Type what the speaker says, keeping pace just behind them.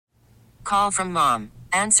call from mom.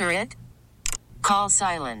 Answer it. Call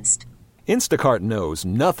silenced. Instacart knows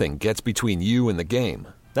nothing gets between you and the game.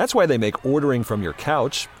 That's why they make ordering from your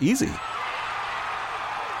couch easy.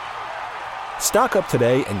 Stock up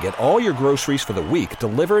today and get all your groceries for the week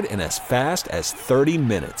delivered in as fast as 30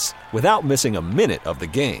 minutes without missing a minute of the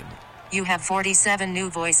game. You have 47 new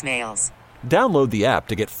voicemails. Download the app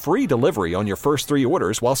to get free delivery on your first 3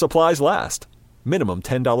 orders while supplies last. Minimum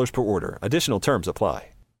 $10 per order. Additional terms apply.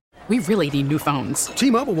 We really need new phones.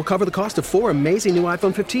 T-Mobile will cover the cost of 4 amazing new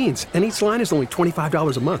iPhone 15s, and each line is only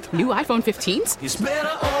 $25 a month. New iPhone 15s? It's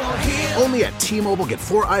better over here. Only at T-Mobile, get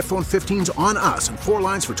 4 iPhone 15s on us and 4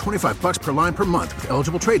 lines for $25 per line per month with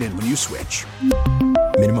eligible trade-in when you switch.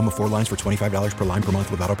 Minimum of 4 lines for $25 per line per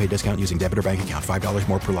month with autopay discount using debit or bank account. $5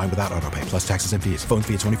 more per line without autopay, plus taxes and fees. Phone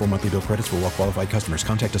fee at 24 monthly bill credits for well-qualified customers.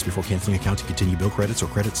 Contact us before canceling account to continue bill credits or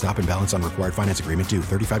credit stop and balance on required finance agreement due.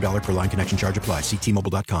 $35 per line connection charge applies. See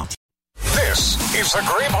T-Mobile.com. This is the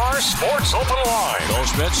Graybar Sports Open Line.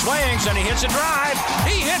 Goldschmidt swings and he hits a drive.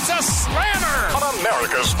 He hits a slammer. On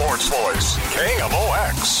America's Sports Voice,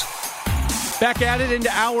 KMOX. Back at it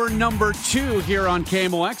into hour number 2 here on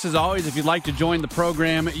KMOX. As always, if you'd like to join the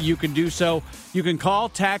program, you can do so. You can call,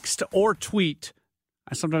 text, or tweet.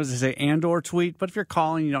 Sometimes they say and or tweet, but if you're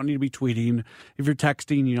calling, you don't need to be tweeting. If you're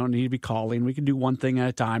texting, you don't need to be calling. We can do one thing at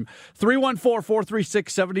a time.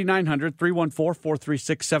 314-436-7900,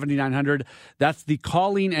 314-436-7900. That's the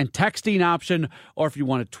calling and texting option. Or if you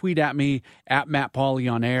want to tweet at me, at Matt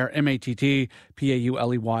Pauley on air,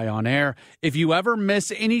 MattPauley on air. If you ever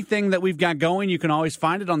miss anything that we've got going, you can always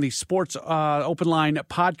find it on the Sports Open Line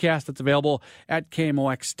podcast that's available at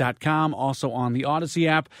KMOX.com, also on the Audacy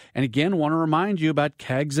app. And again, want to remind you about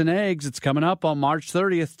Kegs and Eggs. It's coming up on March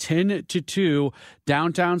 30th, 10 to 2,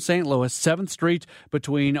 downtown St. Louis, 7th Street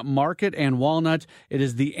between Market and Walnut. It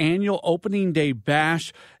is the annual opening day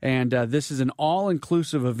bash, and this is an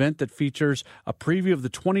all-inclusive event that features a preview of the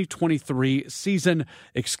 2023 season,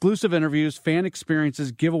 exclusive interviews, fan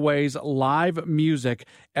experiences, giveaways, live music.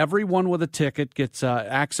 Everyone with a ticket gets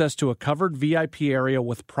access to a covered VIP area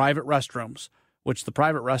with private restrooms, which the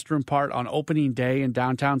private restroom part on opening day in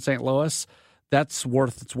downtown St. Louis, that's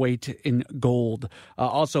worth its weight in gold.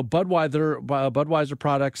 Also, Budweiser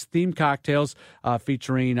products, themed cocktails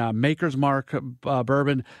featuring Maker's Mark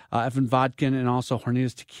bourbon, Evan Vodka, and also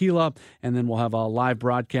Hornitas Tequila. And then we'll have a live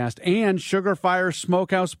broadcast and Sugar Fire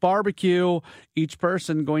Smokehouse Barbecue. Each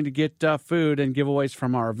person going to get food and giveaways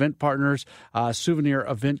from our event partners. Souvenir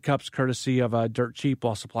event cups courtesy of Dirt Cheap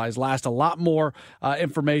while supplies last. A lot more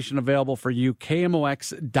information available for you.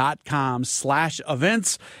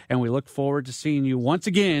 KMOX.com/events. And we look forward to seeing you once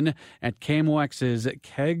again at KMOX's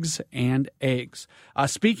Kegs and Eggs.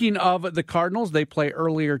 Speaking of the Cardinals, they play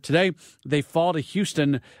earlier today. They fall to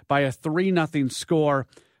Houston by a 3-0 score.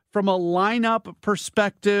 From a lineup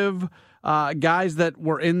perspective, guys that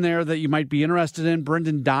were in there that you might be interested in,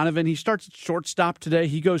 Brendan Donovan, he starts at shortstop today.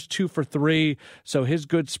 He goes 2 for 3, so his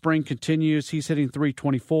good spring continues. He's hitting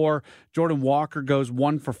 .324. Jordan Walker goes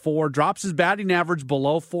 1 for 4, drops his batting average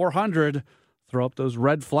below 400. Throw up those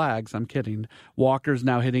red flags. I'm kidding. Walker's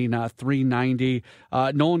now hitting .390.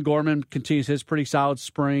 Nolan Gorman continues his pretty solid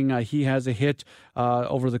spring. He has a hit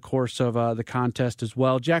over the course of the contest as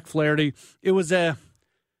well. Jack Flaherty, it was an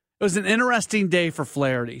interesting day for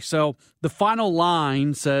Flaherty. So the final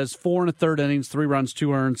line says 4 1/3 innings, 3 runs,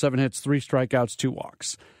 2 earned, 7 hits, 3 strikeouts, 2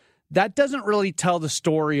 walks. That doesn't really tell the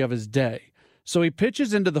story of his day. So he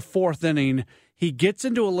pitches into the 4th inning. He gets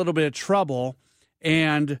into a little bit of trouble,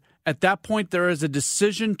 and at that point, there is a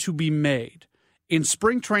decision to be made. In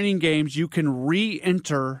spring training games, you can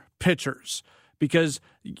re-enter pitchers because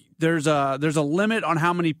there's a limit on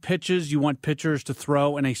how many pitches you want pitchers to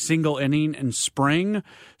throw in a single inning in spring.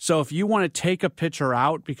 So if you want to take a pitcher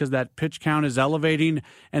out because that pitch count is elevating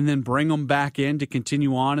and then bring them back in to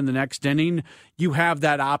continue on in the next inning, you have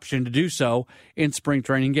that option to do so in spring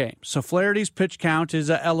training games. So Flaherty's pitch count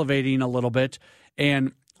is elevating a little bit,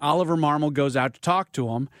 and Oliver Marmol goes out to talk to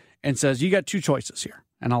him and says, you got 2 choices here,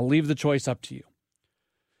 and I'll leave the choice up to you.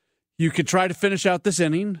 You could try to finish out this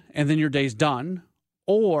inning, and then your day's done,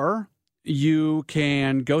 or you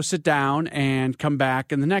can go sit down and come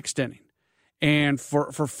back in the next inning. And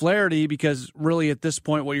for Flaherty, because really at this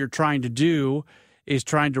point what you're trying to do is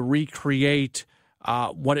trying to recreate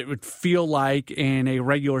what it would feel like in a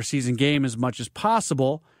regular season game as much as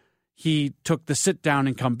possible, he took the sit down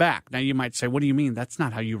and come back. Now you might say, what do you mean? That's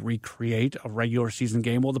not how you recreate a regular season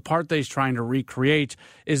game. Well, the part that he's trying to recreate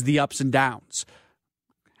is the ups and downs.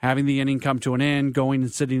 Having the inning come to an end, going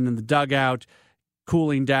and sitting in the dugout,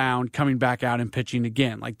 cooling down, coming back out and pitching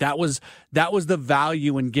again. Like that was the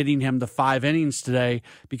value in getting him the 5 innings today,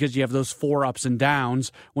 because you have those 4 ups and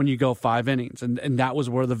downs when you go 5 innings. And that was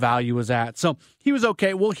where the value was at. So he was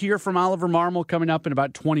okay. We'll hear from Oliver Marmol coming up in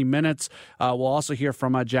about 20 minutes. We'll also hear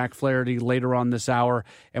from Jack Flaherty later on this hour,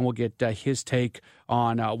 and we'll get his take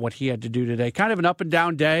on what he had to do today. Kind of an up and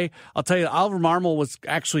down day. I'll tell you, Oliver Marmol was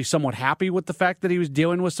actually somewhat happy with the fact that he was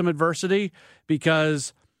dealing with some adversity,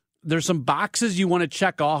 because there's some boxes you want to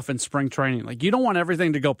check off in spring training. Like, you don't want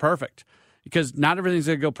everything to go perfect, because not everything's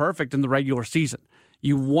going to go perfect in the regular season.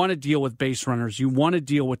 You want to deal with base runners. You want to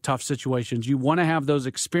deal with tough situations. You want to have those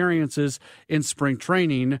experiences in spring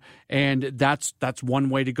training, and that's one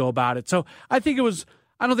way to go about it. So I don't think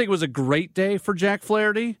it was a great day for Jack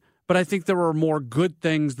Flaherty, but I think there were more good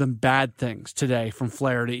things than bad things today from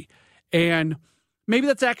Flaherty. And maybe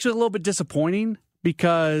that's actually a little bit disappointing,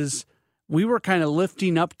 because we were kind of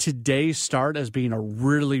lifting up today's start as being a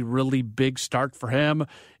really, really big start for him.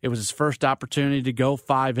 It was his first opportunity to go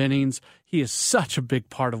 5 innings. He is such a big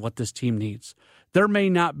part of what this team needs. There may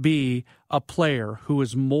not be a player who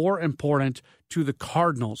is more important to the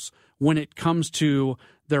Cardinals when it comes to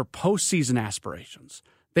their postseason aspirations.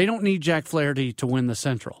 They don't need Jack Flaherty to win the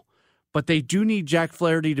Central, but they do need Jack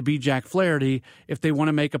Flaherty to be Jack Flaherty if they want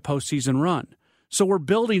to make a postseason run. So we're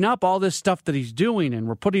building up all this stuff that he's doing, and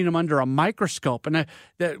we're putting him under a microscope. And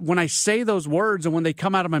when I say those words and when they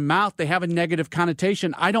come out of my mouth, they have a negative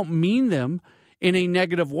connotation. I don't mean them in a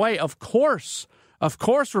negative way. Of course,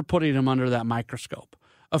 we're putting him under that microscope.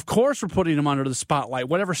 Of course, we're putting him under the spotlight,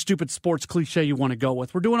 whatever stupid sports cliche you want to go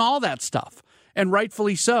with. We're doing all that stuff, and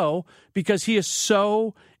rightfully so, because he is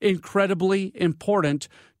so incredibly important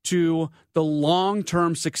to the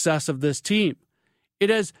long-term success of this team.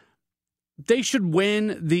 They should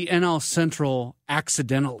win the NL Central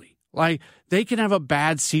accidentally. Like, they can have a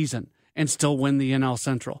bad season and still win the NL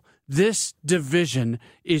Central. This division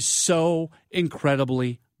is so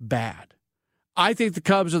incredibly bad. I think the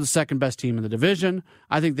Cubs are the second best team in the division.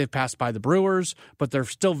 I think they've passed by the Brewers, but they're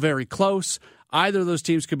still very close. Either of those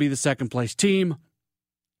teams could be the second place team.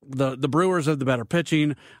 The Brewers have the better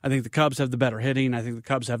pitching. I think the Cubs have the better hitting. I think the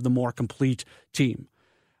Cubs have the more complete team.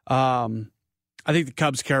 I think the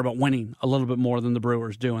Cubs care about winning a little bit more than the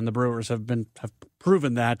Brewers do, and the Brewers have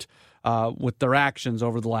proven that with their actions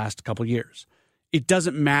over the last couple of years. It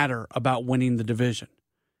doesn't matter about winning the division.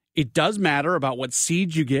 It does matter about what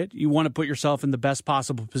seed you get. You want to put yourself in the best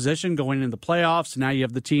possible position going into the playoffs. Now you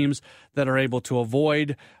have the teams that are able to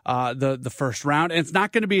avoid the first round. And it's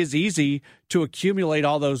not going to be as easy to accumulate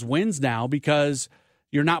all those wins now, because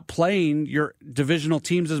you're not playing your divisional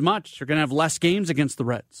teams as much. You're going to have less games against the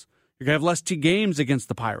Reds. You're going to have less games against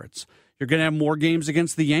the Pirates. You're going to have more games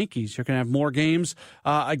against the Yankees. You're going to have more games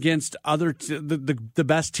against the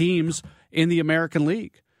best teams in the American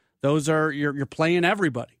League. Those are you're playing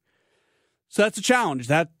everybody. So that's a challenge.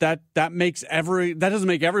 That doesn't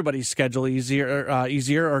make everybody's schedule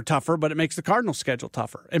easier or tougher, but it makes the Cardinals' schedule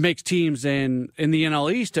tougher. It makes teams in the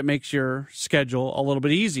NL East. It makes your schedule a little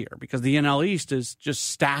bit easier, because the NL East is just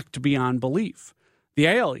stacked beyond belief. The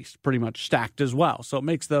AL East pretty much stacked as well. So it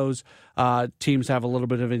makes those teams have a little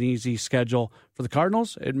bit of an easy schedule. For the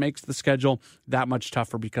Cardinals, it makes the schedule that much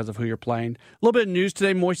tougher because of who you're playing. A little bit of news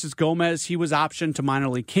today. Moises Gomez, he was optioned to minor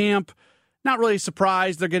league camp. Not really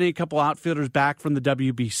surprised. They're getting a couple outfielders back from the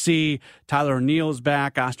WBC. Tyler O'Neill's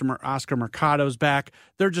back. Oscar Mercado's back.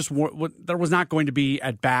 There was not going to be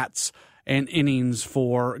at-bats and innings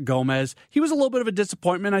for Gomez. He was a little bit of a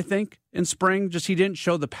disappointment, I think, in spring. Just he didn't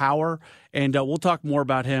show the power, and we'll talk more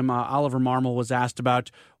about him. Oliver Marmol was asked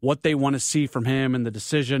about what they want to see from him and the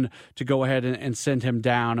decision to go ahead and send him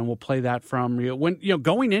down, and we'll play that from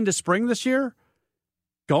going into spring this year.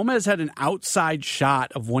 Gomez had an outside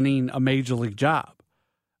shot of winning a major league job.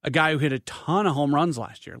 A guy who hit a ton of home runs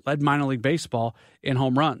last year, led minor league baseball in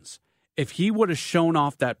home runs. If he would have shown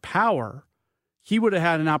off that power, he would have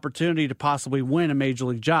had an opportunity to possibly win a major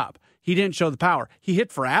league job. He didn't show the power. He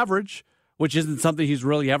hit for average, which isn't something he's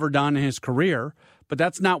really ever done in his career, but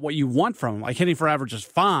that's not what you want from him. Like, hitting for average is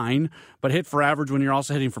fine, but hit for average when you're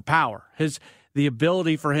also hitting for power. The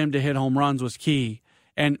ability for him to hit home runs was key.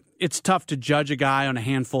 And it's tough to judge a guy on a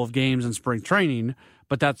handful of games in spring training,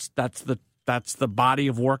 but that's the body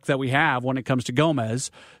of work that we have when it comes to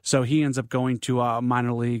Gomez. So he ends up going to a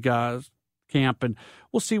minor league camp, and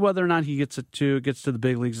we'll see whether or not he gets to the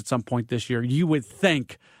big leagues at some point this year. You would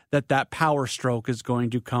think that power stroke is going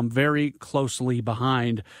to come very closely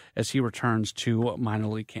behind as he returns to minor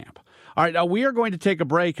league camp. All right, we are going to take a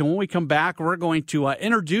break, and when we come back, we're going to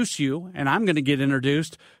introduce you, and I'm going to get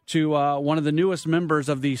introduced to one of the newest members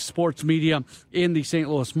of the sports media in the St.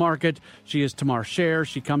 Louis market. She is Tamar Sher.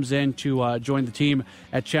 She comes in to join the team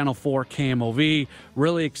at Channel 4 KMOV.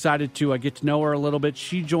 Really excited to get to know her a little bit.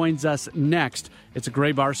 She joins us next. It's a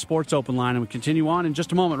Gray Bar Sports Open Line, and we continue on in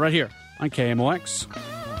just a moment right here on KMOX.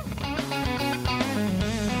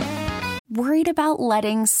 Worried about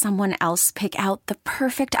letting someone else pick out the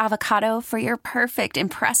perfect avocado for your perfect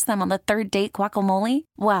impress them on the third date guacamole?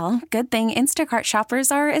 Well, good thing Instacart shoppers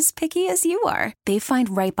are as picky as you are. They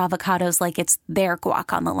find ripe avocados like it's their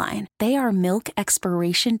guac on the line. They are milk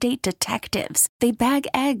expiration date detectives. They bag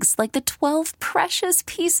eggs like the 12 precious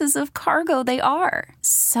pieces of cargo they are.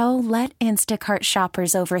 So let Instacart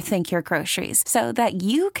shoppers overthink your groceries so that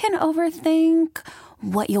you can overthink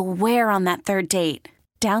what you'll wear on that third date.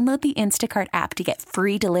 Download the Instacart app to get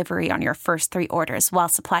free delivery on your first 3 orders while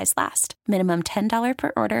supplies last. Minimum $10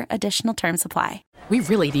 per order. Additional terms apply. We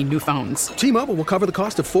really need new phones. T-Mobile will cover the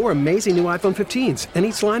cost of 4 amazing new iPhone 15s, and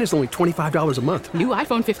each line is only $25 a month. New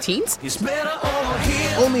iPhone 15s? It's better over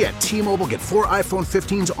here. Only at T-Mobile, get 4 iPhone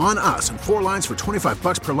 15s on us and 4 lines for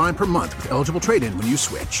 $25 per line per month with eligible trade-in when you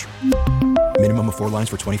switch. Minimum of 4 lines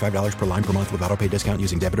for $25 per line per month with autopay discount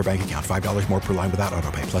using debit or bank account. $5 more per line without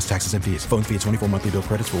autopay, plus taxes and fees. Phone fee at 24 monthly bill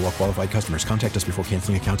credits for well-qualified customers. Contact us before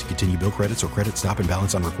canceling account to continue bill credits or credit stop and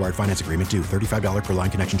balance on required finance agreement due. $35 per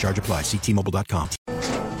line connection charge applies. See T-Mobile.com.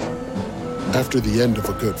 After the end of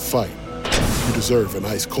a good fight, you deserve an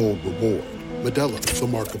ice-cold reward. Modelo is the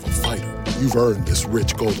mark of a fighter. You've earned this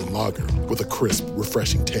rich golden lager with a crisp,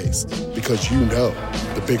 refreshing taste. Because you know,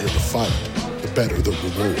 the bigger the fight, the better the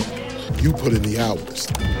reward. You put in the hours,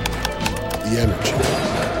 the energy,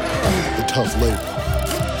 the tough labor.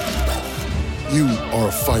 You are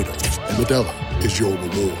a fighter, and Modelo is your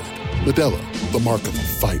reward. Modelo, the mark of a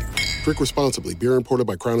fighter. Drink responsibly. Beer imported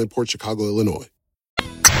by Crown Imports, Chicago, Illinois.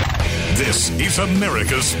 This is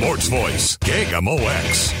America's Sports Voice,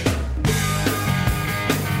 KMOX.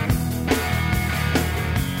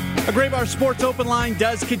 A Gray Bar Sports Open Line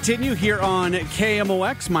does continue here on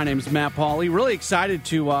KMOX. My name is Matt Pauley. Really excited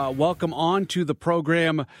to welcome on to the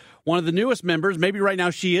program one of the newest members. Maybe right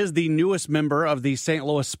now she is the newest member of the St.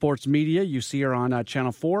 Louis sports media. You see her on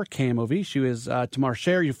Channel 4, KMOV. She is Tamar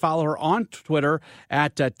Sher. You follow her on Twitter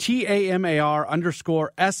at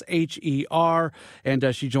TAMAR_SHER.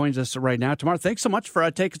 And she joins us right now. Tamar, thanks so much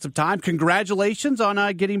for taking some time. Congratulations on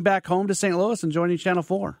getting back home to St. Louis and joining Channel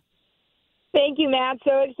 4. Thank you, Matt.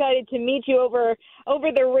 So excited to meet you over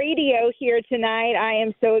the radio here tonight. I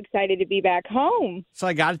am so excited to be back home. So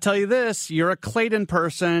I got to tell you this. You're a Clayton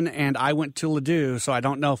person, and I went to Ladue, so I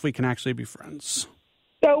don't know if we can actually be friends.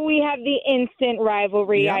 So we have the instant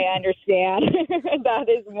rivalry, Yep. I understand. That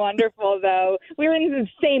is wonderful, though. We're in the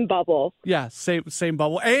same bubble. Yeah, same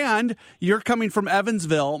bubble. And you're coming from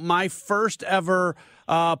Evansville. My first ever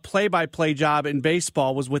play-by-play job in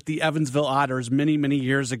baseball was with the Evansville Otters many, many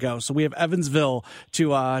years ago. So we have Evansville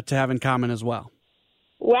to have in common as well.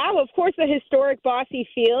 Wow, of course, a historic Bossy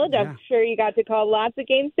Field. I'm sure you got to call lots of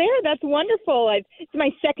games there. That's wonderful. It's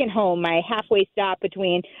my second home, my halfway stop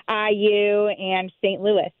between IU and St.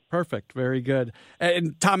 Louis. Perfect. Very good.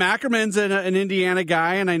 And Tom Ackerman's an Indiana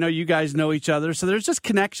guy, and I know you guys know each other. So there's just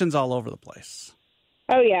connections all over the place.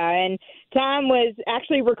 Oh, yeah, and Tom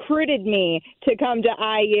actually recruited me to come to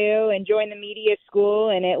IU and join the media school,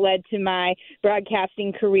 and it led to my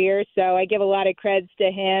broadcasting career. So I give a lot of creds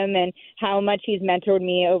to him and how much he's mentored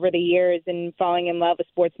me over the years and falling in love with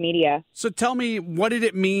sports media. So tell me, what did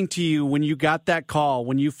it mean to you when you got that call,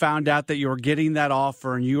 when you found out that you were getting that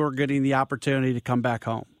offer and you were getting the opportunity to come back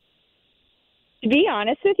home? To be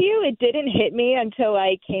honest with you, it didn't hit me until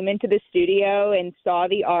I came into the studio and saw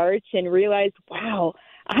the arch and realized, wow,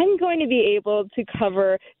 I'm going to be able to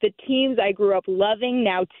cover the teams I grew up loving,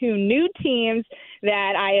 now 2 new teams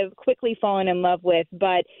that I have quickly fallen in love with.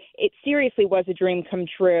 But it seriously was a dream come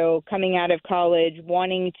true coming out of college,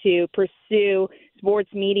 wanting to pursue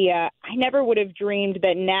sports media. I never would have dreamed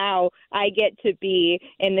that now I get to be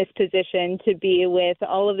in this position, to be with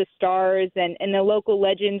all of the stars and the local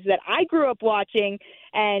legends that I grew up watching.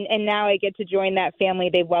 And now I get to join that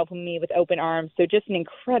family. They've welcomed me with open arms. So just an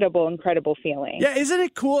incredible, incredible feeling. Yeah, isn't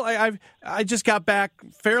it cool? I just got back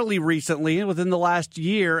fairly recently, within the last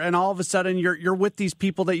year, and all of a sudden you're with these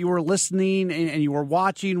people that you were listening and you were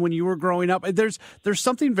watching when you were growing up. There's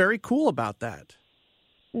something very cool about that.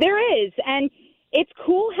 There is, and it's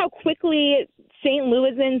cool how quickly St.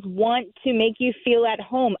 Louisans want to make you feel at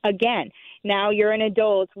home again. now you're an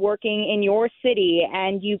adult working in your city,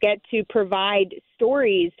 and you get to provide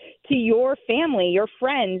stories to your family, your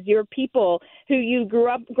friends, your people who you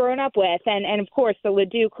grown up with. And of course, the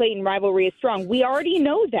Ladue-Clayton rivalry is strong. We already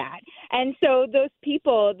know that. And so those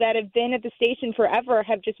people that have been at the station forever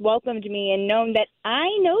have just welcomed me and known that I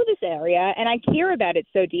know this area and I care about it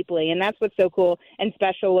so deeply. And that's what's so cool and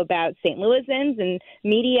special about St. Louisans and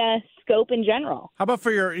media scope in general. How about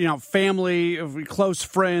for your family, close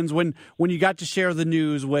friends, when you got to share the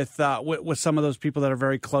news with some of those people that are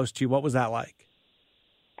very close to you? What was that like?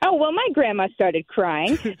 Oh, well, my grandma started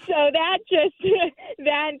crying, so that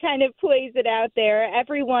kind of plays it out there.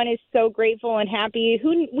 Everyone is so grateful and happy.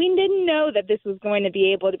 We didn't know that this was going to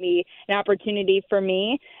be able to be an opportunity for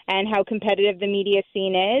me, and how competitive the media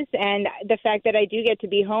scene is. And the fact that I do get to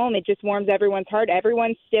be home, it just warms everyone's heart.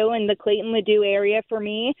 Everyone's still in the Clayton-Ladue area for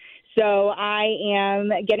me, so I am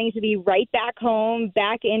getting to be right back home,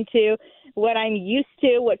 back into what I'm used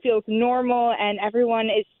to, what feels normal, and everyone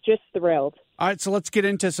is just thrilled. All right, so let's get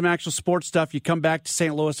into some actual sports stuff. You come back to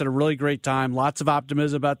St. Louis at a really great time. Lots of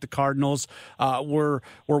optimism about the Cardinals. We're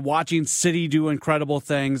watching City do incredible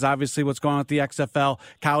things. Obviously, what's going on with the XFL,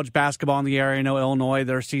 college basketball in the area. I know Illinois,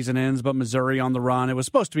 their season ends, but Missouri on the run. It was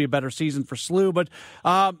supposed to be a better season for SLU, but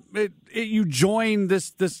you join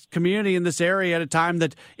this community in this area at a time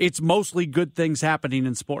that it's mostly good things happening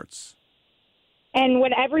in sports. And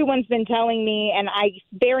what everyone's been telling me, and I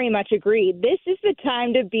very much agree, this is the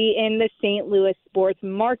time to be in the St. Louis sports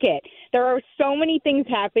market. There are so many things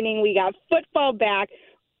happening. We got football back.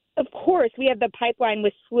 Of course, we have the pipeline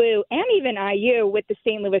with SLU and even IU with the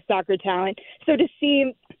St. Louis soccer talent. So to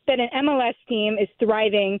see that an MLS team is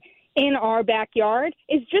thriving in our backyard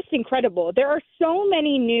is just incredible. There are so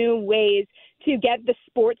many new ways to get the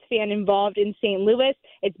sports fan involved in St. Louis.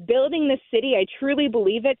 It's building the city. I truly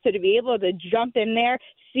believe it. So to be able to jump in there,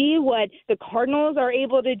 see what the Cardinals are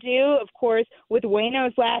able to do, of course, with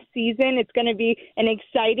Waino's last season, it's going to be an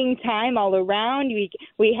exciting time all around.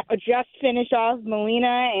 We just finished off Molina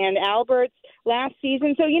and Albert's last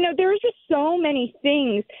season. So, there's just so many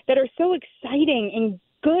things that are so exciting and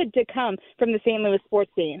good to come from the St. Louis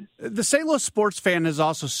sports scene. The St. Louis sports fan is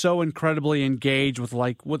also so incredibly engaged with,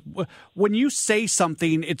 when you say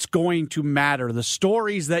something, it's going to matter. The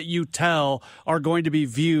stories that you tell are going to be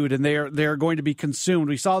viewed, and they're going to be consumed.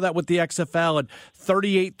 We saw that with the XFL and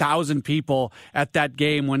 38,000 people at that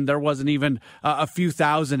game when there wasn't even a few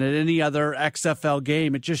thousand at any other XFL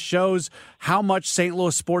game. It just shows how much St.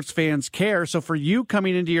 Louis sports fans care. So for you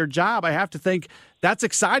coming into your job, I have to think that's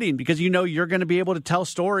exciting because you're going to be able to tell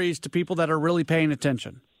stories to people that are really paying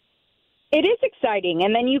attention. It is exciting.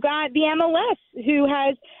 And then you got the MLS, who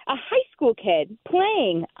has a high school kid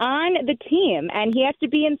playing on the team, and he has to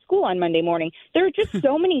be in school on Monday morning. There are just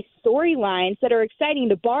so many storylines that are exciting.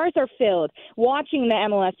 The bars are filled watching the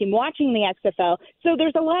MLS team, watching the XFL. So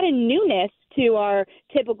there's a lot of newness to our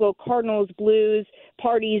typical Cardinals Blues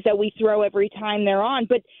parties that we throw every time they're on.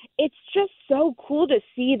 But it's just so cool to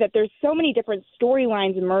see that there's so many different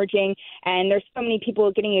storylines emerging, and there's so many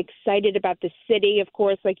people getting excited about the city. Of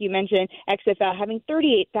course, like you mentioned, XFL having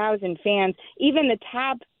 38,000 fans. Even the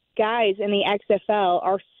top guys in the XFL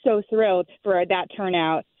are so thrilled for that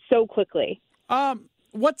turnout so quickly.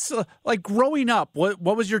 What's growing up? What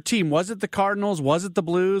was your team? Was it the Cardinals? Was it the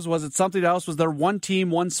Blues? Was it something else? Was there one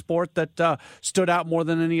team, one sport that stood out more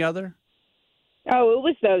than any other? Oh, it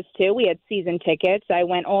was those two. We had season tickets. I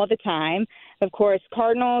went all the time. Of course,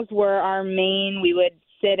 Cardinals were our main. We would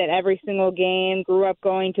sit at every single game, grew up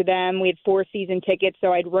going to them. We had 4 season tickets,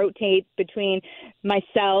 so I'd rotate between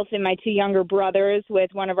myself and my 2 younger brothers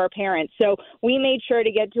with one of our parents. So we made sure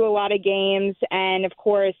to get to a lot of games, and of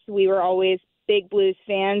course, we were always big Blues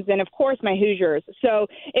fans, and of course my Hoosiers. So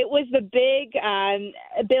it was the big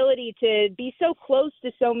ability to be so close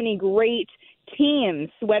to so many great teams,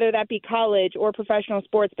 whether that be college or professional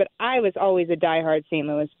sports. But I was always a diehard St.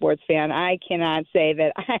 Louis sports fan. I cannot say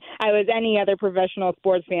that I was any other professional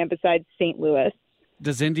sports fan besides St. Louis.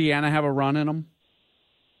 Does Indiana have a run in them?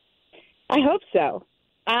 I hope so.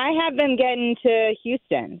 I have them getting to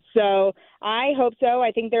Houston, so I hope so.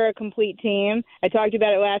 I think they're a complete team. I talked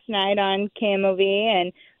about it last night on KMOV,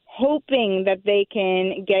 and hoping that they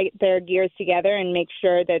can get their gears together and make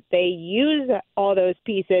sure that they use all those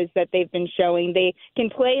pieces that they've been showing. They can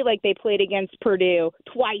play like they played against Purdue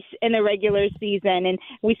twice in the regular season, and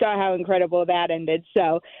we saw how incredible that ended.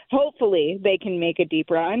 So hopefully they can make a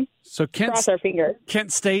deep run. So cross our fingers.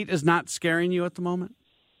 Kent State is not scaring you at the moment?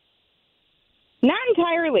 Not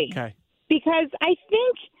entirely. Okay. Because I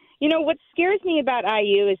think, what scares me about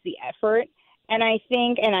IU is the effort. And I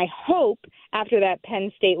think, and I hope, after that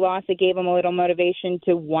Penn State loss, it gave them a little motivation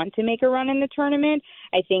to want to make a run in the tournament.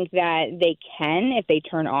 I think that they can, if they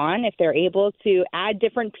turn on, if they're able to add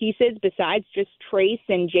different pieces besides just Trace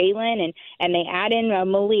and Jalen, and they add in a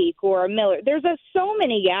Malik or a Miller. There's so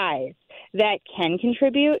many guys that can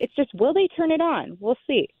contribute. It's just, will they turn it on? We'll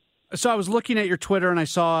see. So I was looking at your Twitter, and I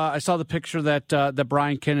saw the picture that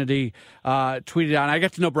Brian Kennedy tweeted out. I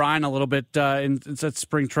got to know Brian a little bit in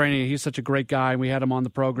spring training. He's such a great guy, and we had him on the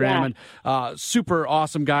program, and super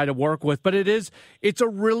awesome guy to work with. But it's a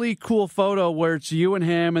really cool photo where it's you and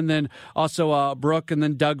him, and then also Brooke and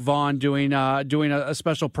then Doug Vaughn doing a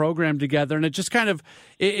special program together, and it just kind of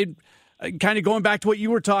kind of going back to what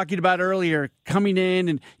you were talking about earlier, coming in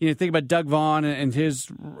and think about Doug Vaughn and his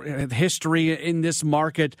history in this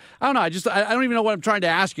market. I don't know. I don't even know what I'm trying to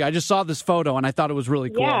ask you. I just saw this photo and I thought it was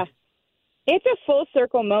really cool. Yeah, it's a full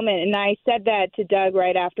circle moment, and I said that to Doug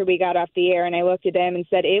right after we got off the air, and I looked at him and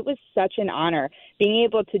said it was such an honor being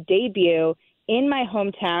able to debut in my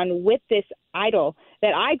hometown with this idol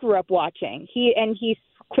that I grew up watching. He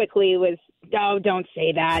quickly was, oh, don't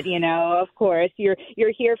say that, of course, you're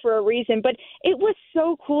here for a reason. But it was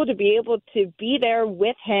so cool to be able to be there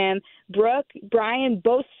with him. Brooke, Brian,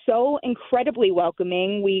 both so incredibly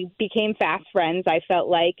welcoming. We became fast friends, I felt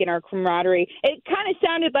like, in our camaraderie. It kind of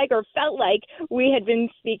sounded like, or felt like, we had been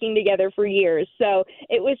speaking together for years. So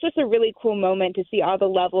it was just a really cool moment to see all the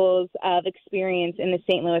levels of experience in the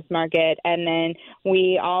St. Louis market. And then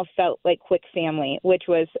we all felt like quick family, which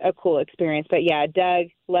was a cool experience. But yeah, Doug,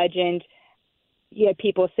 legend. Yeah,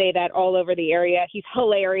 people say that all over the area. He's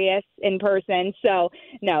hilarious in person. So,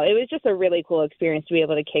 no, it was just a really cool experience to be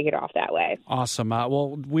able to kick it off that way. Awesome.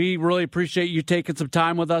 Well, we really appreciate you taking some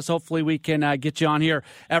time with us. Hopefully we can get you on here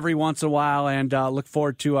every once in a while, and look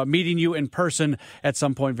forward to meeting you in person at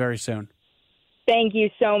some point very soon. Thank you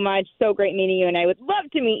so much. So great meeting you, and I would love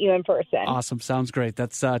to meet you in person. Awesome. Sounds great.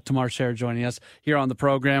 That's Tamar Sher joining us here on the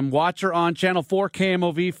program. Watch her on Channel 4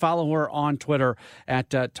 KMOV. Follow her on Twitter at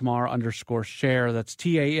Tamar_Sher. That's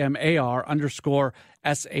TAMAR_SHER.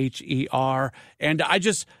 And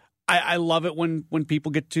I love it when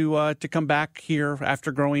people get to come back here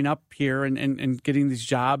after growing up here and getting these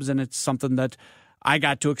jobs, and it's something that I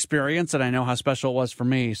got to experience, and I know how special it was for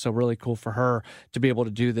me. So really cool for her to be able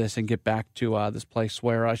to do this and get back to this place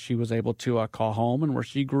where she was able to call home and where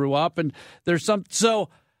she grew up. And there's so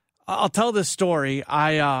I'll tell this story.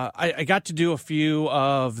 I got to do a few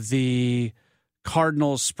of the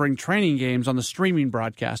Cardinals spring training games on the streaming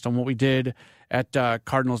broadcast on what we did at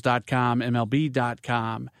Cardinals.com,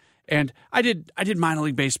 MLB.com. And I did minor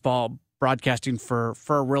league baseball broadcasting for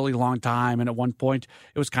a really long time, and at one point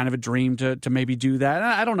it was kind of a dream to maybe do that. And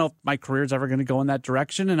I don't know if my career is ever going to go in that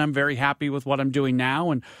direction, and I'm very happy with what I'm doing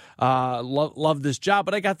now and love this job.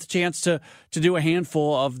 But I got the chance to do a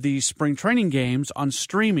handful of the spring training games on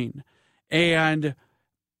streaming, and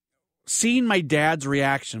seeing my dad's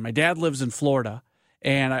reaction. My dad lives in Florida,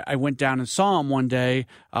 and I went down and saw him one day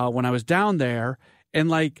when I was down there,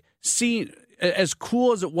 and seeing, as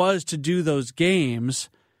cool as it was to do those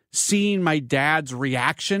games, seeing my dad's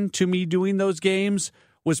reaction to me doing those games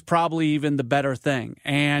was probably even the better thing.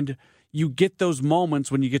 And you get those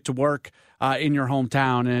moments when you get to work in your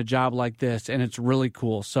hometown in a job like this, and it's really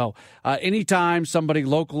cool. So anytime somebody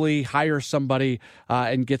locally hires somebody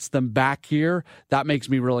and gets them back here, that makes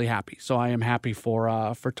me really happy. So I am happy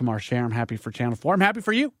for Tamar Sher. I'm happy for Channel 4. I'm happy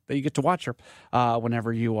for you that you get to watch her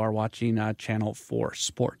whenever you are watching Channel 4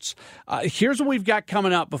 Sports. Here's what we've got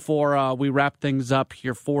coming up before we wrap things up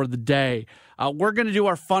here for the day. We're going to do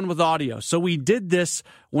our fun with audio. So we did this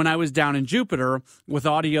when I was down in Jupiter with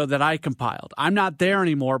audio that I compiled. I'm not there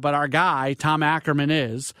anymore, but our guy, Tom Ackerman,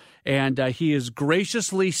 is. And he is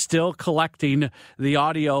graciously still collecting the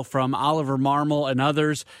audio from Oliver Marmol and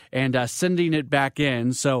others and sending it back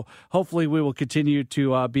in. So hopefully we will continue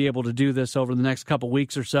to be able to do this over the next couple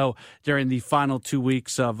weeks or so during the final 2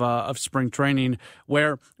 weeks of spring training,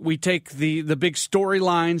 where we take the big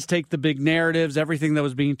storylines, take the big narratives, everything that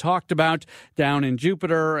was being talked about down in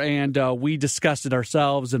Jupiter, and we discuss it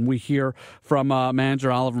ourselves, and we hear from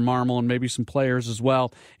manager Oliver Marmol and maybe some players as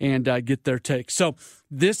well, and get their take. So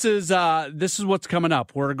this is what's coming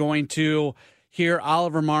up. We're going to hear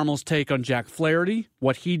Oliver Marmol's take on Jack Flaherty,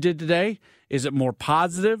 what he did today. Is it more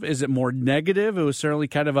positive? Is it more negative? It was certainly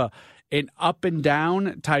kind of an up and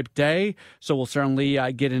down type day, so we'll certainly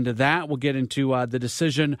get into that. We'll get into the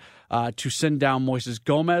decision to send down Moises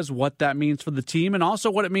Gomez, what that means for the team, and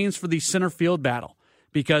also what it means for the center field battle,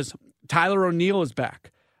 because Tyler O'Neill is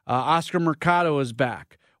back. Oscar Mercado is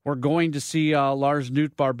back. We're going to see Lars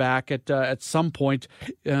Nootbaar back at some point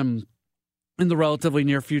in in the relatively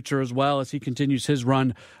near future as well as he continues his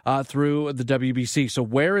run through the WBC. So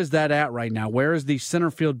where is that at right now? Where is the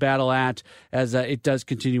center field battle at as it does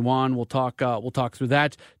continue on? We'll talk through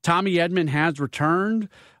that. Tommy Edman has returned.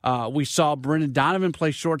 We saw Brendan Donovan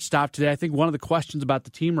play shortstop today. I think one of the questions about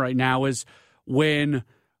the team right now is when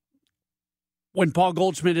Paul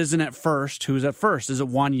Goldschmidt isn't at first, who's at first? Is it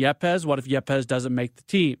Juan Yepez? What if Yepez doesn't make the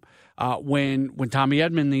team? When Tommy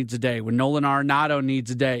Edman needs a day, when Nolan Arenado needs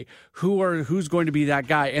a day, who's going to be that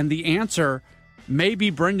guy? And the answer may be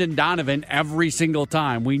Brendan Donovan every single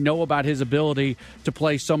time. We know about his ability to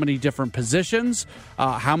play so many different positions.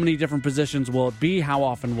 How many different positions will it be? How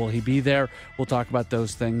often will he be there? We'll talk about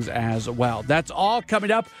those things as well. That's all coming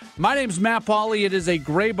up. My name's Matt Pauley. It is a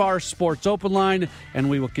Gray Bar Sports Open Line, and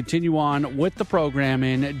we will continue on with the program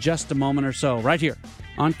in just a moment or so, right here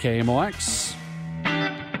on KMOX.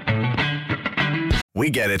 We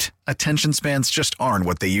get it. Attention spans just aren't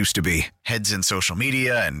what they used to be. Heads in social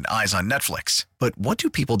media and eyes on Netflix. But what do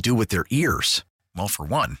people do with their ears? Well, for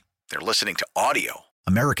one, they're listening to audio.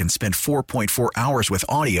 Americans spend 4.4 hours with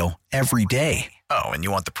audio every day. Oh, and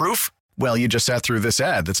you want the proof? Well, you just sat through this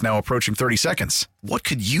ad that's now approaching 30 seconds. What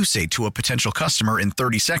could you say to a potential customer in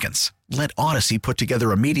 30 seconds? Let Audacy put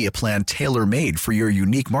together a media plan tailor-made for your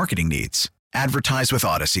unique marketing needs. Advertise with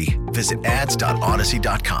Audacy. Visit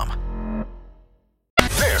ads.audacy.com.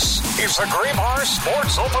 This is the Gray Bar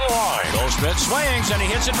Sports Open Line. Goldschmidt swings and he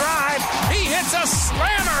hits a drive. He hits a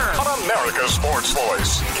slammer. On America's Sports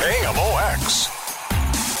Voice, KMOX.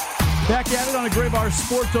 Back at it on a Gray Bar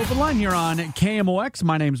Sports Open Line here on KMOX.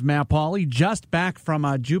 My name's Matt Pauley. Just back from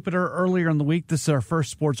Jupiter earlier in the week. This is our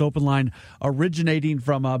first Sports Open Line originating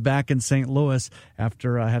from back in St. Louis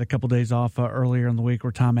after I had a couple days off earlier in the week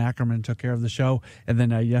where Tom Ackerman took care of the show. And then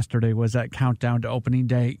yesterday was that countdown to opening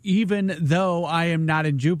day. Even though I am not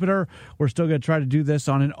in Jupiter, we're still going to try to do this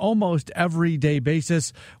on an almost everyday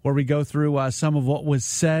basis where we go through some of what was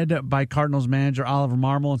said by Cardinals manager Oliver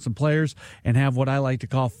Marmol and some players and have what I like to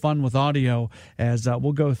call fun with audio as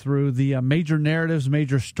we'll go through the major narratives,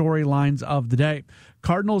 major storylines of the day.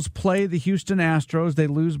 Cardinals play the Houston Astros. They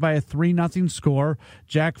lose by a 3-0 score.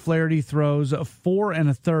 Jack Flaherty throws 4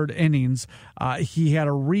 1/3 innings. He had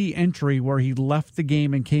a re-entry where he left the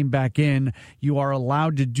game and came back in. You are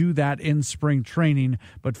allowed to do that in spring training,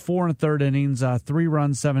 but 4 1/3 innings, 3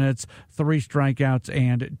 runs, 7 hits, 3 strikeouts,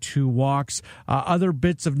 and 2 walks. Other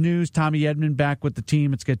bits of news, Tommy Edman back with the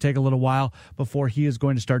team. It's going to take a little while before he is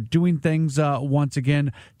going to start doing things once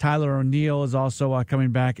again. Tyler O'Neill is also coming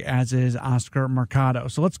back, as is Oscar Mercado.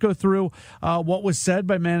 So let's go through what was said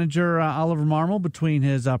by manager Oliver Marmol between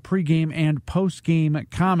his pregame and postgame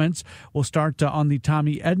comments. We'll start on the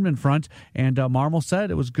Tommy Edman front, and Marmol said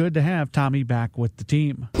it was good to have Tommy back with the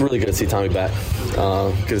team. Really good to see Tommy back.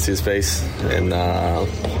 Good to see his face, and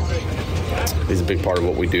he's a big part of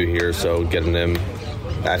what we do here, so getting him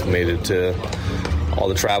acclimated to all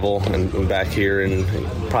the travel and back here and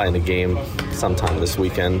probably in the game sometime this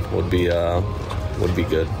weekend would be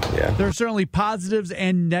good, yeah. There are certainly positives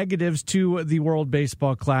and negatives to the World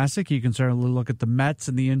Baseball Classic. You can certainly look at the Mets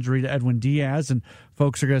and the injury to Edwin Diaz, and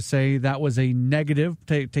folks are going to say that was a negative,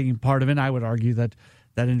 taking part of it. I would argue that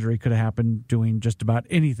injury could have happened doing just about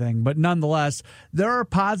anything. But nonetheless, there are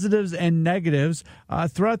positives and negatives.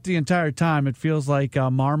 Throughout the entire time, it feels like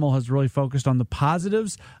Marmol has really focused on the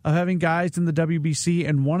positives of having guys in the WBC,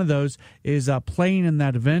 and one of those is playing in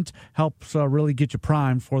that event helps really get you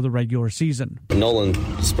primed for the regular season. Nolan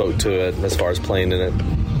spoke to it as far as playing in it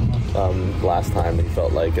last time. He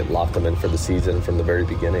felt like it locked him in for the season from the very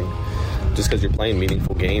beginning. Just because you're playing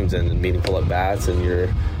meaningful games and meaningful at-bats and you're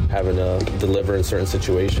having to deliver in certain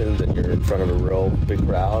situations and you're in front of a real big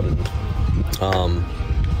crowd, and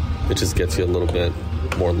it just gets you a little bit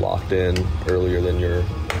more locked in earlier than you're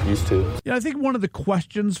used to. Yeah, I think one of the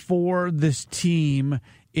questions for this team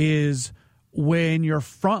is when your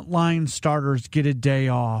frontline starters get a day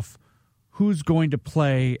off, who's going to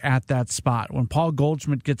play at that spot? When Paul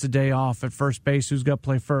Goldschmidt gets a day off at first base, who's going to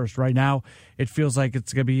play first? Right now, it feels like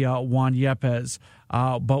it's going to be Juan Yepez.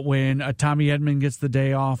 But when Tommy Edman gets the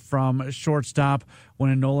day off from shortstop, when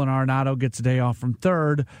a Nolan Arenado gets a day off from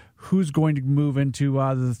third, who's going to move into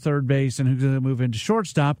the third base and who's going to move into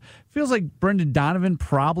shortstop? Feels like Brendan Donovan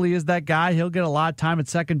probably is that guy. He'll get a lot of time at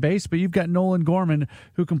second base, but you've got Nolan Gorman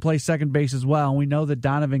who can play second base as well. And we know that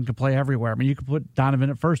Donovan can play everywhere. I mean, you could put Donovan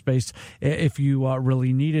at first base if you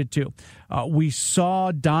really needed to. We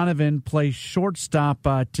saw Donovan play shortstop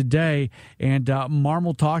today, and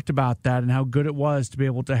Marmol talked about that and how good it was to be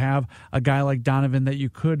able to have a guy like Donovan that you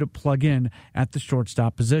could plug in at the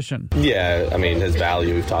shortstop position. Yeah, I mean, his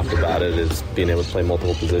value, we've talked about it, is being able to play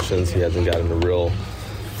multiple positions. He hasn't gotten a real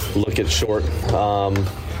look at short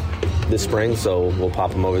this spring, so we'll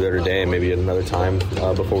pop him over there today and maybe at another time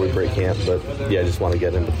before we break camp. But, yeah, I just want to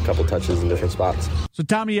get him a couple touches in different spots. So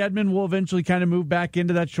Tommy Edman will eventually kind of move back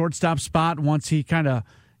into that shortstop spot once he kind of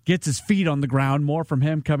gets his feet on the ground. More from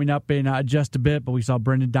him coming up in just a bit, but we saw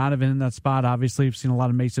Brendan Donovan in that spot. Obviously, we've seen a lot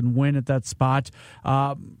of Mason Wynn at that spot.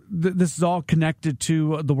 This is all connected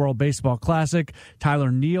to the World Baseball Classic.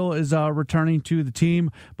 Tyler Neal is returning to the team,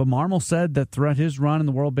 but Marmol said that throughout his run in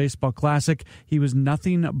the World Baseball Classic, he was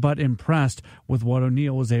nothing but impressed with what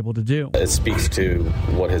O'Neal was able to do. It speaks to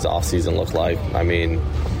what his offseason looked like. I mean,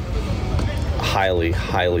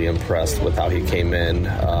 highly impressed with how he came in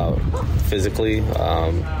physically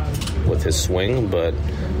with his swing, but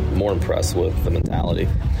more impressed with the mentality.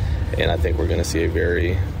 And I think we're going to see a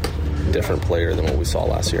very different player than what we saw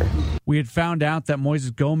last year. We had found out that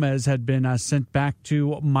Moises Gomez had been sent back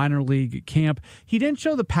to minor league camp. He didn't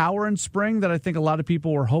show the power in spring that I think a lot of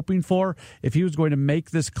people were hoping for. If he was going to make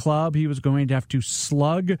this club, he was going to have to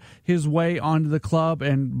slug his way onto the club,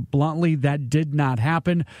 and bluntly, that did not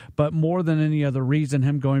happen. But more than any other reason,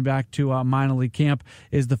 him going back to minor league camp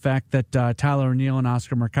is the fact that Tyler O'Neill and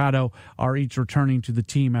Oscar Mercado are each returning to the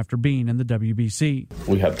team after being in the WBC.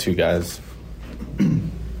 We have two guys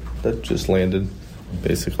that just landed,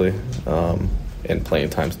 basically, and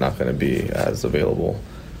playing time's not going to be as available.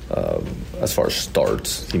 As far as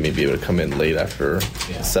starts, he may be able to come in late after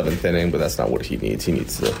the seventh inning, but that's not what he needs. He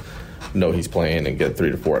needs to know he's playing and get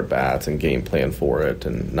 3 to 4 at-bats and game plan for it,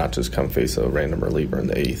 and not just come face a random reliever in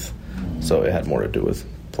the eighth. So it had more to do with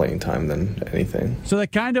playing time than anything. So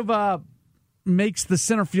that kind of makes the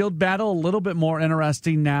center field battle a little bit more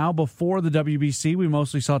interesting now. Before the WBC, we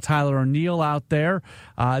mostly saw Tyler O'Neill out there.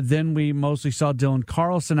 Then we mostly saw Dylan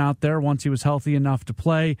Carlson out there once he was healthy enough to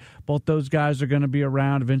play. Both those guys are going to be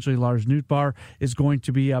around. Eventually, Lars Nootbaar is going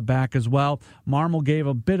to be back as well. Marmol gave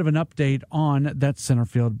a bit of an update on that center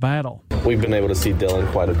field battle. We've been able to see Dylan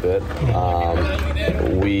quite a bit.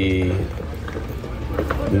 We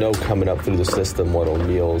know coming up through the system what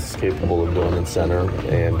O'Neill's capable of doing in center,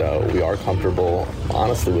 and we are comfortable,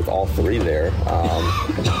 honestly, with all three there.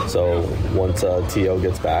 So once T.O.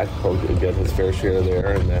 gets back, he'll get his fair share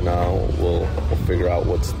there, and then we'll figure out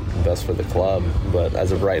what's best for the club. But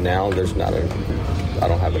as of right now, I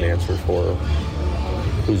don't have an answer for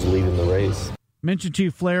who's leading the race. Mentioned to you,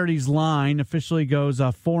 Flaherty's line officially goes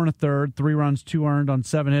 4 1/3, 3 runs, 2 earned on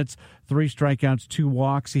 7 hits, 3 strikeouts, 2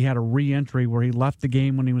 walks. He had a re-entry where he left the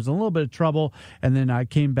game when he was in a little bit of trouble, and then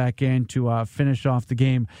came back in to finish off the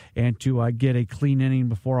game and to get a clean inning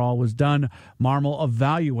before all was done. Marmol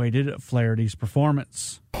evaluated Flaherty's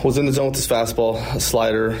performance. Was in the zone with his fastball,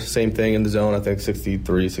 slider, same thing in the zone, I think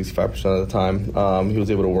 63-65% of the time. He was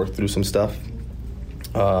able to work through some stuff.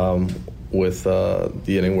 With the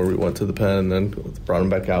inning where we went to the pen and then brought him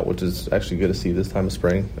back out, which is actually good to see this time of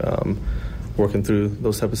spring, working through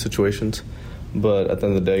those type of situations. But at the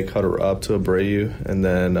end of the day, cut her up to Abreu and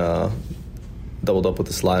then doubled up with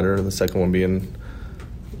the slider, the second one being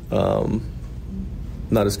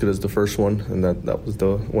not as good as the first one, and that was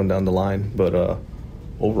the one down the line. But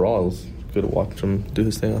overall, it was good to watch him do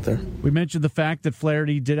his thing out there. We mentioned the fact that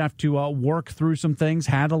Flaherty did have to work through some things,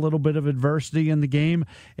 had a little bit of adversity in the game,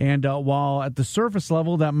 and while at the surface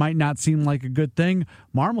level that might not seem like a good thing,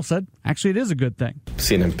 Marmol said actually it is a good thing.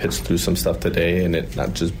 Seeing him pitch through some stuff today and it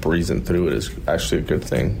not just breezing through it is actually a good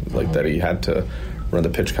thing. Like that he had to run the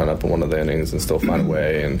pitch count up in one of the innings and still find a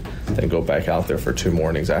way and then go back out there for 2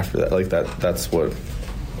 more innings after that. Like that's what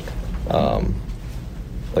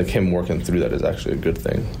like him working through that is actually a good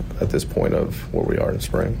thing at this point of where we are in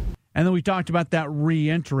spring. And then we talked about that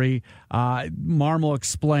re-entry. Marmol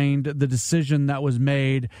explained the decision that was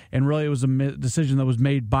made, and really it was a decision that was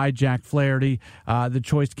made by Jack Flaherty. The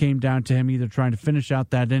choice came down to him either trying to finish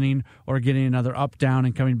out that inning or getting another up-down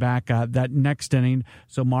and coming back that next inning.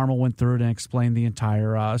 So Marmol went through it and explained the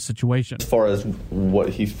entire situation. As far as what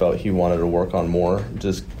he felt he wanted to work on more,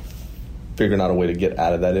 just figuring out a way to get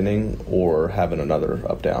out of that inning or having another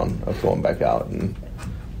up-down of going back out and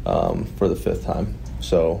for the 5th time.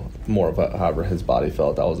 So more of however his body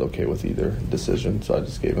felt, I was okay with either decision. So I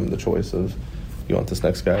just gave him the choice of, you want this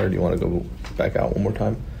next guy or do you want to go back out one more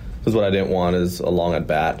time? Because what I didn't want is a long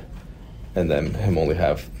at-bat and then him only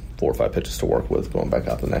have 4 or 5 pitches to work with going back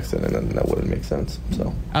out the next inning, and that wouldn't make sense.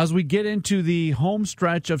 So as we get into the home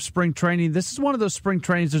stretch of spring training, this is one of those spring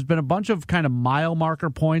trainings. There's been a bunch of kind of mile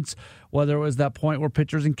marker points, whether it was that point where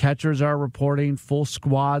pitchers and catchers are reporting, full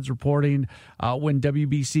squads reporting, when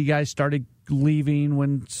WBC guys started leaving,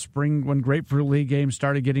 when Grapefruit League games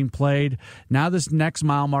started getting played. Now this next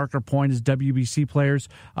mile marker point is WBC players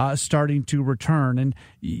starting to return. And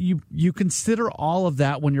you consider all of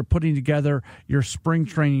that when you're putting together your spring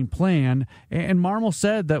training plan. And Marmol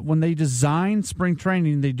said that when they design spring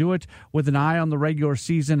training, they do it with an eye on the regular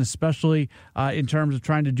season, especially in terms of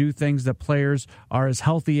trying to do things that players are as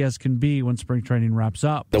healthy as can be when spring training wraps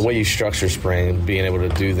up. The way you structure spring, being able to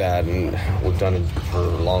do that, and we've done it for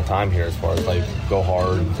a long time here as far as like go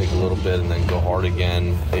hard, take a little bit, and then go hard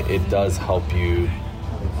again. It does help you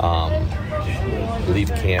leave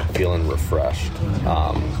camp feeling refreshed.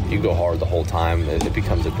 You go hard the whole time, it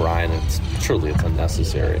becomes a grind. It's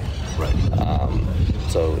unnecessary. Right.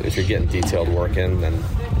 So if you're getting detailed work in, then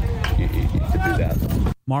you could do that.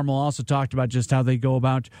 Marmol also talked about just how they go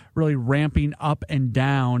about really ramping up and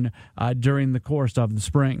down during the course of the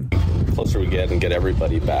spring. The closer we get and get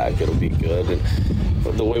everybody back, it'll be good.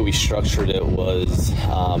 And the way we structured it was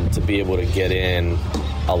to be able to get in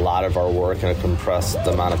a lot of our work in a compressed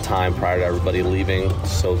amount of time prior to everybody leaving,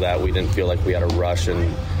 so that we didn't feel like we had to rush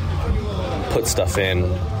and put stuff in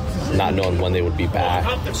not knowing when they would be back.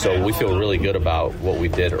 So we feel really good about what we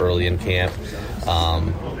did early in camp.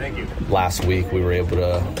 Last week we were able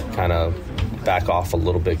to kind of back off a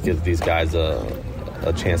little bit, give these guys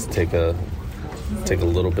a chance to take a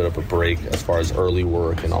little bit of a break as far as early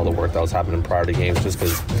work and all the work that was happening prior to games, just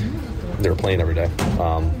because they were playing every day.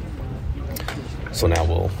 So now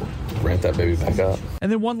we'll ramp that baby back up.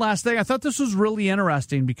 And then one last thing, I thought this was really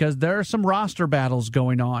interesting because there are some roster battles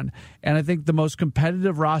going on, and I think the most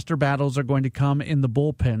competitive roster battles are going to come in the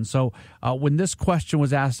bullpen. So when this question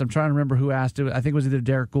was asked, I'm trying to remember who asked it. I think it was either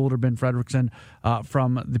Derek Gould or Ben Fredrickson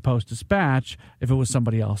from the Post-Dispatch. If it was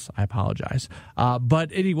somebody else, I apologize. But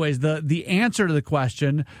anyways, the answer to the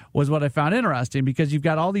question was what I found interesting, because you've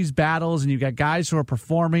got all these battles and you've got guys who are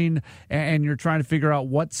performing, and you're trying to figure out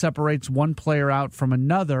what separates one player out from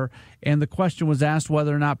another. And the question was asked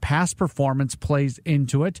whether or not past performance plays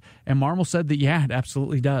into it. And Marmol said that, yeah, it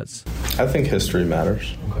absolutely does. I think history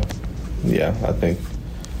matters. Yeah, I think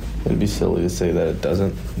it'd be silly to say that it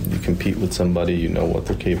doesn't. You compete with somebody, you know what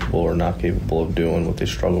they're capable or not capable of doing, what they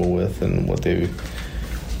struggle with, and what they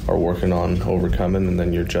are working on overcoming, and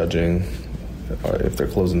then you're judging if they're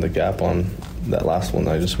closing the gap on that last one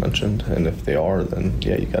I just mentioned. And if they are, then,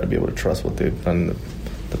 yeah, you got to be able to trust what they've done in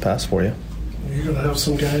the past for you. You're going to have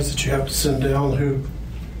some guys that you have to send down who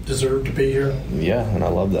deserve to be here. Yeah, and I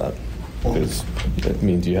love that, because it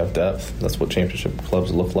means you have depth. That's what championship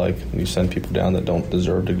clubs look like. You send people down that don't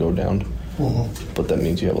deserve to go down, but that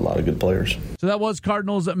means you have a lot of good players. So that was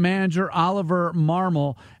Cardinals manager Oliver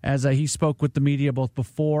Marmol as he spoke with the media both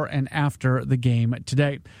before and after the game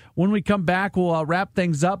today. When we come back, we'll wrap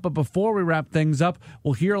things up. But before we wrap things up,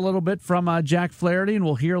 we'll hear a little bit from Jack Flaherty, and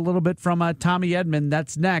we'll hear a little bit from Tommy Edman.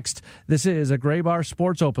 That's next. This is a Gray Bar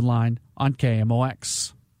Sports Open Line on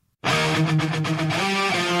KMOX.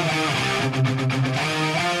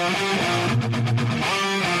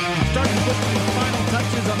 Starting with the final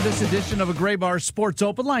touches on this edition of a Gray Bar Sports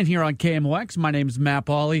Open Line here on KMOX. My name is Matt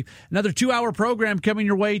Pauley. Another 2-hour program coming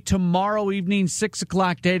your way tomorrow evening, 6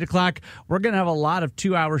 o'clock to 8 o'clock. We're going to have a lot of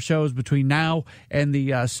 2-hour shows between now and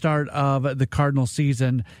the start of the Cardinal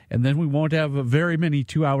season, and then we won't have very many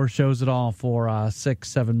 2-hour shows at all for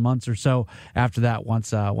 6-7 months or so after that,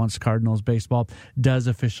 once Cardinals baseball does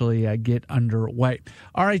officially get underway.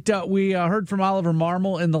 All right, we heard from Oliver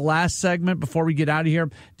Marmol in the last segment. Before we get out of here,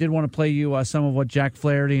 did want to play you some of what Jack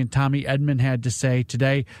Flaherty and Tommy Edman had to say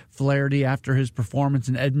today. Flaherty after his performance,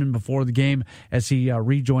 and Edman before the game as he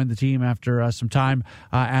rejoined the team after some time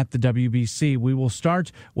at the WBC. We will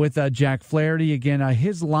start with Jack Flaherty. Again,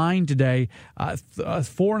 his line today, 4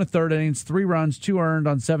 1/3 innings, 3 runs, 2 earned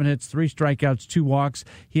on 7 hits, 3 strikeouts, 2 walks.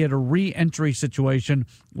 He had a re-entry situation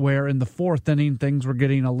where in the 4th inning things were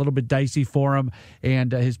getting a little bit dicey for him,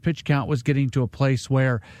 and his pitch count was getting to a place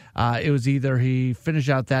where it was either he finish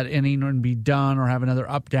out that inning and be done, or have another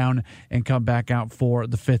up down and come back out for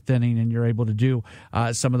the 5th inning, and you're able to do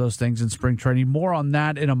some of those things in spring training. More on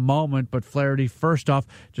that in a moment, but Flaherty first off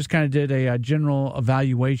just kind of did a general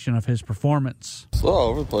evaluation of his performance. It's a little all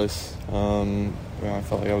over the place. I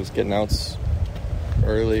felt like I was getting outs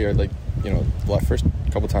early, or the first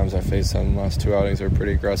couple times I faced them, last 2 outings, they were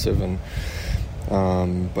pretty aggressive, and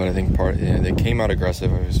but I think they came out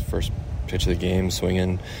aggressive. It was the first pitch of the game,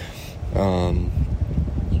 swinging.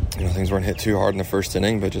 Things weren't hit too hard in the first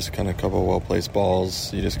inning, but just kind of a couple of well-placed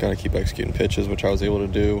balls. You just got to keep executing pitches, which I was able to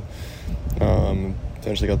do.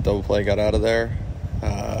 Eventually got the double play, got out of there.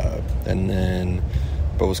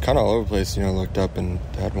 But was kind of all over the place. Looked up and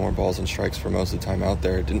had more balls and strikes for most of the time out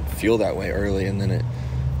there. It didn't feel that way early, and then it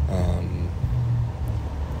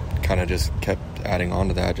kind of just kept adding on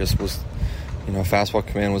to that. Just was, fastball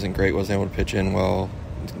command wasn't great, wasn't able to pitch in well,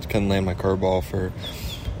 couldn't land my curveball for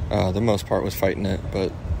the most part, was fighting it.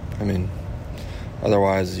 But,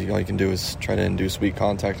 otherwise, all you can do is try to induce weak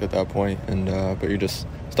contact at that point, and but you just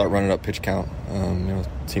start running up pitch count.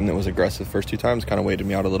 Team that was aggressive first 2 times kind of weighted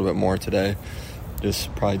me out a little bit more today,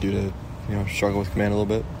 just probably due to struggle with command a little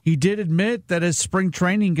bit. He did admit that as spring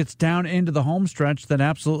training gets down into the home stretch, that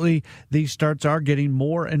absolutely these starts are getting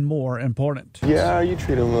more and more important. Yeah, you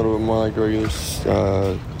treat them a little bit more like a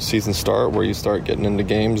regular season start, where you start getting into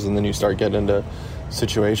games and then you start getting into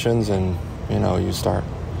situations, and you start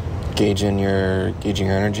gauging your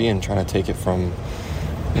energy and trying to take it from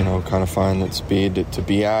kind of find that speed to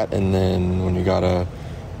be at, and then when you gotta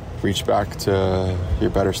reach back to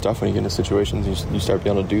your better stuff when you get into situations, you start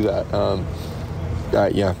being able to do that.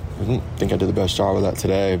 I didn't think I did the best job of that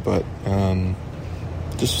today, but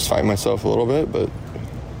just was fighting myself a little bit, but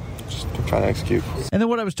just trying to execute. And then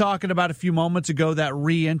what I was talking about a few moments ago, that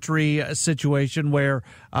re-entry situation where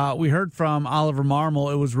we heard from Oliver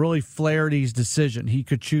Marmol, it was really Flaherty's decision. He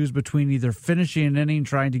could choose between either finishing an inning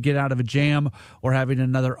trying to get out of a jam or having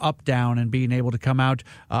another up-down and being able to come out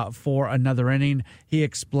for another inning. He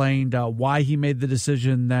explained why he made the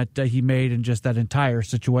decision that he made in just that entire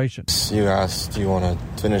situation. You asked, do you want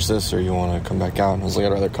to finish this or you want to come back out? And I was like,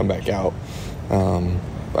 I'd rather come back out. I'm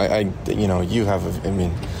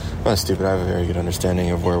not stupid. I have a very good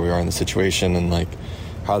understanding of where we are in the situation and like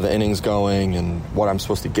how the inning's going and what I'm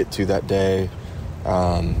supposed to get to that day.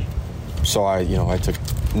 So I took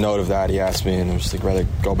note of that. He asked me, and I was just like, rather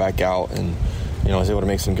go back out, and I was able to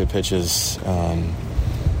make some good pitches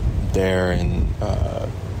there, and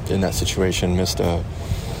in that situation missed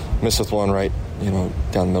with one right, down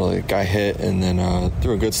the middle. The guy hit, and then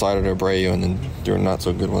threw a good slider to Abreu, and then threw a not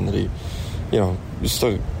so good one that he, you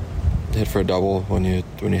still hit for a double. When you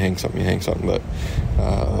hang something, you hang something. But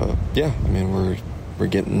we're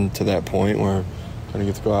getting to that point where we're going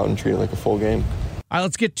to get to go out and treat it like a full game. All right,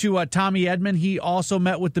 let's get to Tommy Edman. He also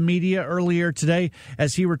met with the media earlier today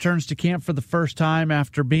as he returns to camp for the first time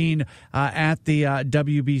after being at the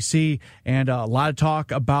WBC, and a lot of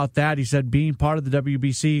talk about that. He said being part of the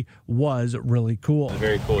WBC was really cool. A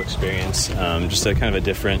very cool experience, just a kind of a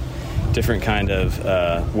different kind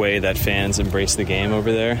of way that fans embrace the game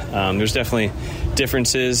over there. There's definitely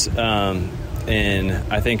differences in,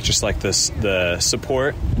 I think, just like the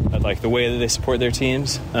support, like the way that they support their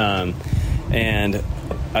teams. And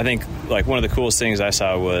I think like one of the coolest things I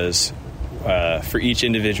saw was for each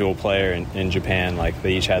individual player in Japan, like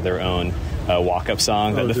they each had their own walk-up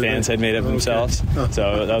song that the fans had made up themselves. Okay.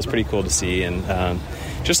 So that was pretty cool to see, and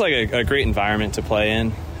just like a great environment to play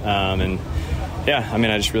in. And yeah,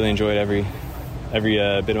 I just really enjoyed every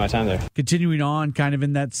bit of my time there. Continuing on kind of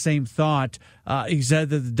in that same thought, he said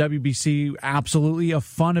that the WBC, absolutely a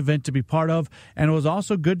fun event to be part of, and it was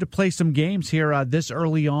also good to play some games here this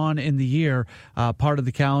early on in the year, part of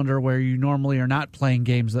the calendar where you normally are not playing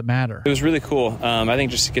games that matter. It was really cool. I think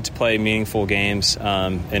just to get to play meaningful games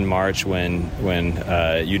in March when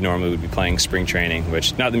you normally would be playing spring training,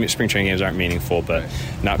 which not the spring training games aren't meaningful, but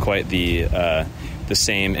not quite the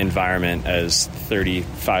same environment as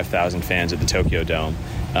 35,000 fans at the Tokyo Dome.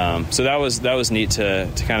 So that was neat to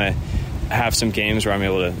kind of have some games where I'm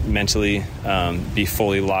able to mentally be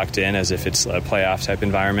fully locked in as if it's a playoff type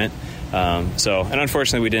environment. And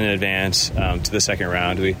unfortunately we didn't advance to the second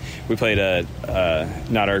round. We played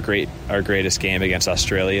not our greatest game against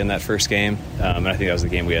Australia in that first game, and I think that was the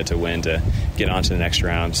game we had to win to get on to the next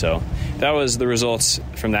round. So that was the results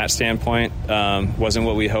from that standpoint. Wasn't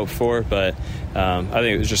what we hoped for, but I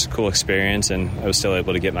think it was just a cool experience, and I was still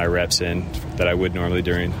able to get my reps in that I would normally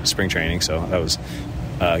during spring training. So that was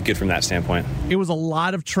good from that standpoint. It was a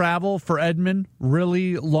lot of travel for Edman,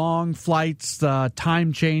 really long flights,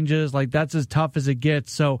 time changes, like that's as tough as it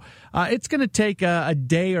gets. So it's going to take a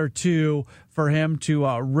day or two for him to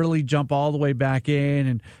really jump all the way back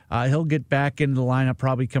in, and he'll get back into the lineup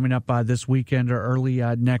probably coming up this weekend or early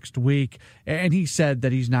next week. And he said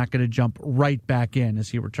that he's not going to jump right back in as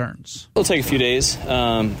he returns. It'll take a few days.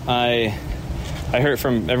 I heard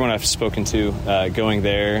from everyone I've spoken to, going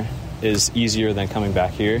there is easier than coming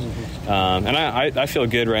back here. And I feel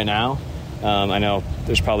good right now. I know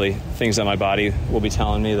there's probably things that my body will be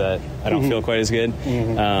telling me that I don't feel quite as good.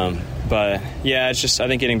 But yeah, it's just, I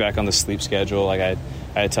think getting back on the sleep schedule, like I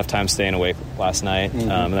had a tough time staying awake last night.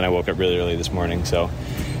 And then I woke up really early this morning. So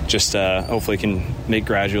just hopefully can make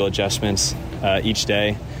gradual adjustments each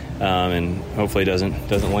day. And hopefully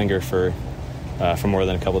doesn't linger for for more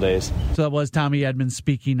than a couple days. So that was Tommy Edmonds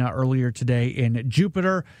speaking earlier today in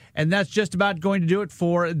Jupiter. And that's just about going to do it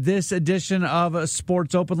for this edition of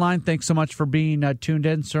Sports Open Line. Thanks so much for being tuned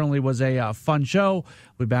in. Certainly was a fun show.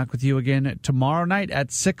 We'll be back with you again tomorrow night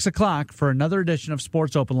at 6 o'clock for another edition of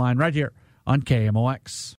Sports Open Line right here on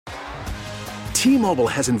KMOX. T-Mobile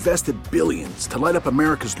has invested billions to light up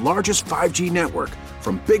America's largest 5G network,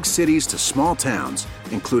 from big cities to small towns,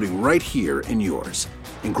 including right here in yours.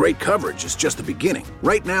 And great coverage is just the beginning.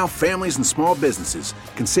 Right now, families and small businesses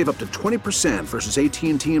can save up to 20% versus AT&T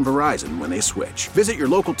and Verizon when they switch. Visit your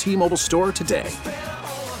local T-Mobile store today.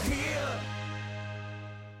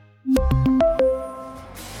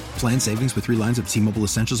 Plan savings with 3 lines of T-Mobile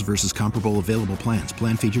Essentials versus comparable available plans.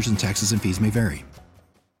 Plan features and taxes and fees may vary.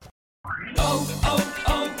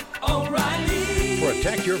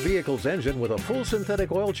 Protect your vehicle's engine with a full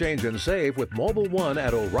synthetic oil change and save with Mobil 1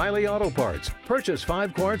 at O'Reilly Auto Parts. Purchase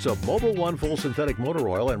 5 quarts of Mobil 1 full synthetic motor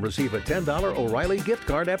oil and receive a $10 O'Reilly gift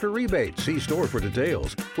card after rebate. See store for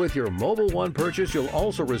details. With your Mobil 1 purchase, you'll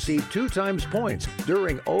also receive 2 times points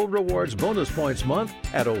during O Rewards Bonus Points Month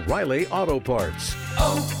at O'Reilly Auto Parts.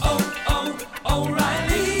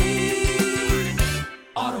 O'Reilly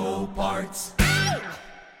Auto Parts.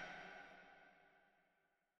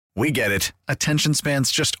 We get it. Attention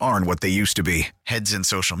spans just aren't what they used to be. Heads in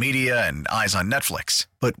social media and eyes on Netflix.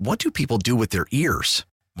 But what do people do with their ears?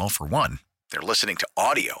 Well, for one, they're listening to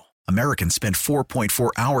audio. Americans spend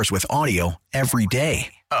 4.4 hours with audio every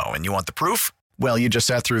day. Oh, and you want the proof? Well, you just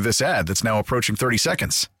sat through this ad that's now approaching 30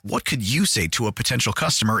 seconds. What could you say to a potential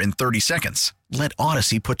customer in 30 seconds? Let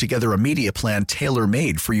Audacy put together a media plan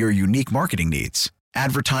tailor-made for your unique marketing needs.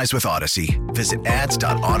 Advertise with Audacy. Visit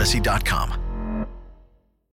ads.audacy.com.